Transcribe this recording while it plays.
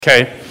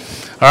Okay,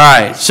 all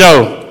right,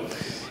 so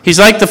he's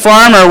like the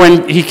farmer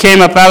when he came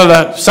up out of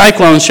the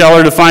cyclone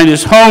shelter to find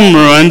his home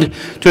ruined.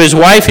 To his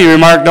wife he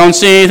remarked, "Don't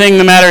see anything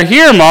the matter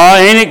here, Ma.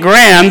 Ain't it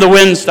grand the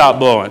wind stopped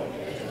blowing?"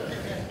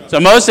 So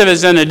most of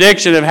us in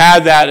addiction have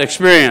had that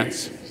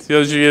experience.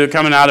 Those of you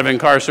coming out of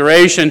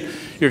incarceration,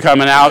 you're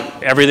coming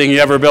out, everything you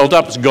ever built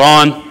up is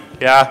gone,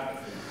 yeah?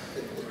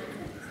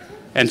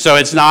 And so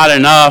it's not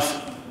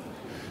enough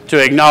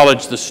to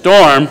acknowledge the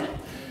storm.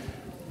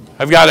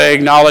 I've got to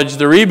acknowledge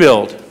the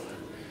rebuild.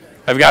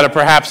 I've got to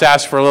perhaps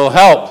ask for a little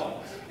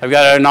help. I've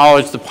got to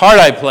acknowledge the part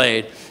I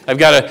played. I've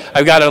got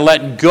to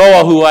let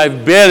go of who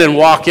I've been and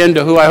walk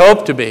into who I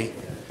hope to be.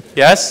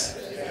 Yes?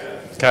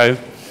 Okay.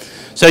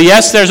 So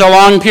yes, there's a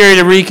long period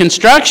of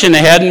reconstruction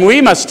ahead, and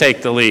we must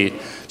take the lead.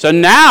 So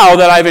now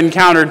that I've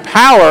encountered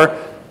power,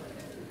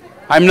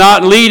 I'm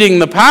not leading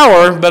the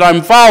power, but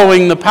I'm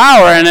following the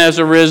power, and as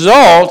a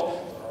result,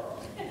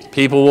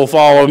 people will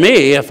follow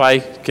me if I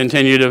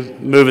continue to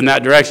move in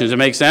that direction. Does it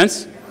make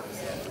sense?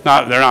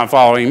 They're not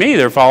following me,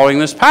 they're following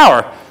this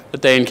power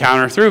that they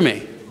encounter through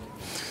me.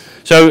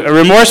 So a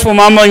remorseful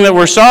mumbling that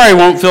we're sorry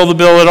won't fill the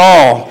bill at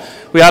all.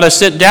 We ought to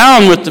sit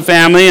down with the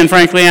family and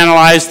frankly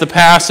analyze the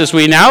past as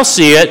we now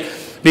see it,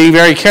 being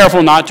very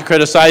careful not to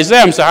criticize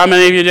them. So how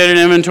many of you did an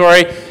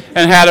inventory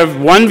and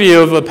had one view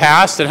of the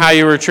past and how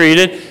you were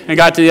treated, and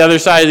got to the other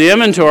side of the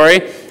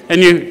inventory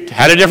and you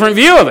had a different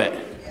view of it?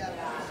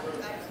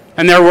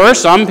 And there were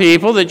some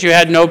people that you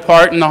had no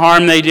part in the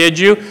harm they did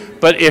you,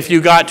 but if you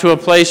got to a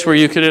place where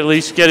you could at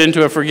least get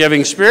into a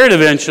forgiving spirit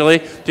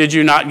eventually, did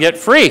you not get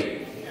free?